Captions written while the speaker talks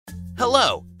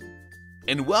Hello,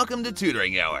 and welcome to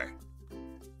Tutoring Hour.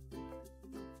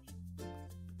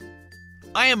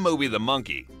 I am Moby the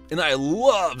Monkey, and I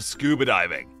love scuba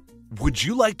diving. Would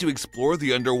you like to explore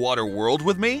the underwater world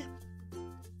with me?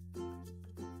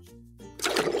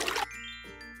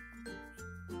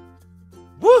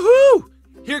 Woohoo!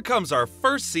 Here comes our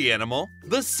first sea animal,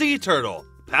 the sea turtle,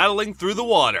 paddling through the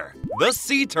water. The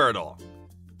sea turtle.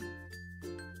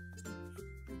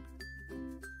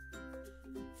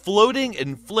 Floating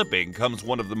and flipping comes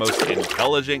one of the most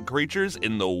intelligent creatures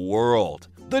in the world,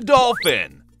 the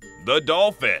dolphin. The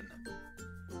dolphin.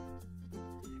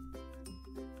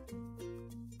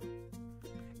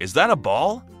 Is that a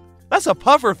ball? That's a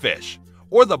pufferfish,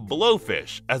 or the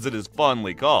blowfish, as it is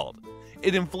fondly called.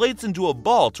 It inflates into a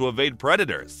ball to evade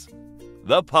predators.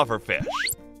 The pufferfish.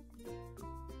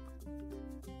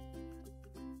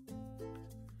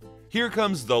 Here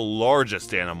comes the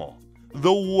largest animal,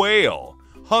 the whale,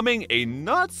 humming a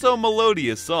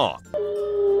not-so-melodious song.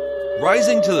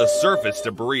 Rising to the surface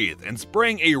to breathe and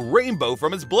spraying a rainbow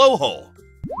from its blowhole.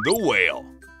 The whale.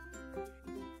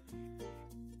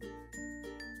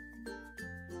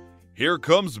 Here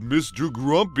comes Mr.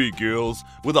 Grumpy Gills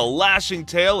with a lashing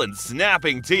tail and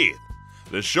snapping teeth.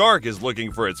 The shark is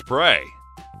looking for its prey.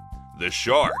 The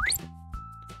shark.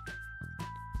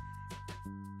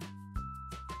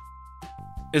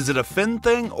 Is it a fin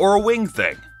thing or a wing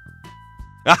thing?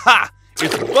 Aha!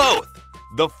 It's both!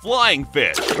 The flying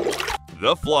fish.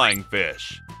 The flying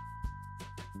fish.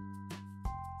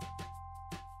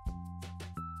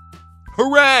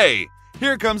 Hooray!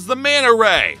 Here comes the manta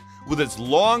ray with its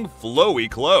long,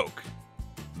 flowy cloak.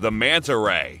 The manta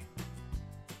ray.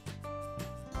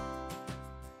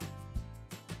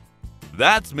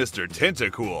 That's Mr.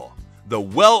 Tentacool, the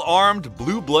well-armed,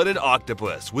 blue-blooded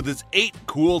octopus with its 8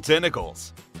 cool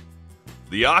tentacles.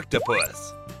 The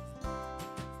octopus.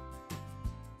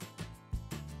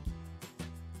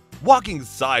 Walking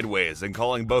sideways and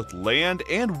calling both land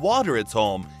and water its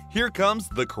home, here comes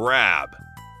the crab.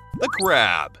 The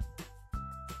crab.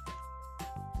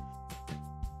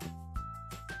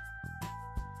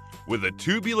 With a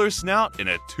tubular snout and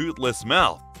a toothless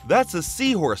mouth, that's a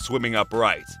seahorse swimming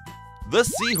upright. The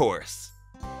seahorse.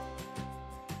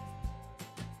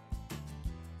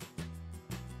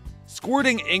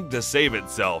 Squirting ink to save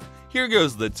itself, here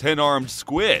goes the 10-armed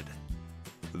squid.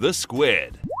 The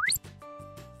squid.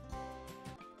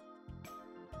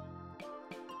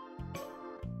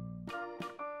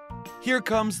 Here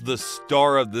comes the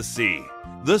star of the sea,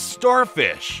 the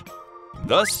starfish.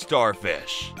 The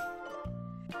starfish.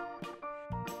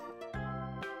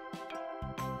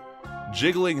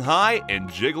 Jiggling high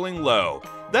and jiggling low,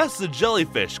 that's the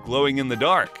jellyfish glowing in the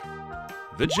dark.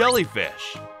 The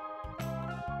jellyfish.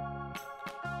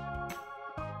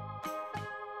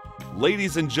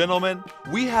 Ladies and gentlemen,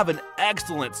 we have an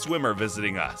excellent swimmer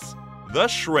visiting us. The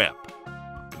shrimp.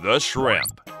 The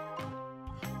shrimp.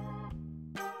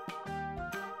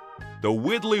 The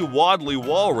widdly-waddly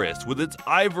walrus with its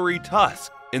ivory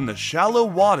tusk. In the shallow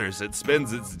waters it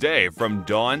spends its day from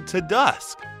dawn to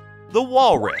dusk. The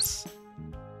walrus.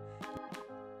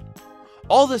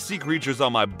 All the sea creatures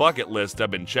on my bucket list have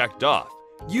been checked off.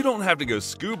 You don't have to go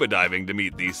scuba diving to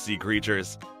meet these sea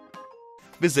creatures.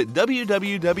 Visit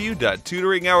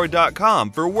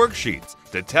www.tutoringhour.com for worksheets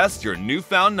to test your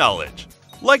newfound knowledge.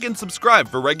 Like and subscribe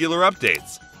for regular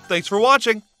updates. Thanks for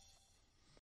watching!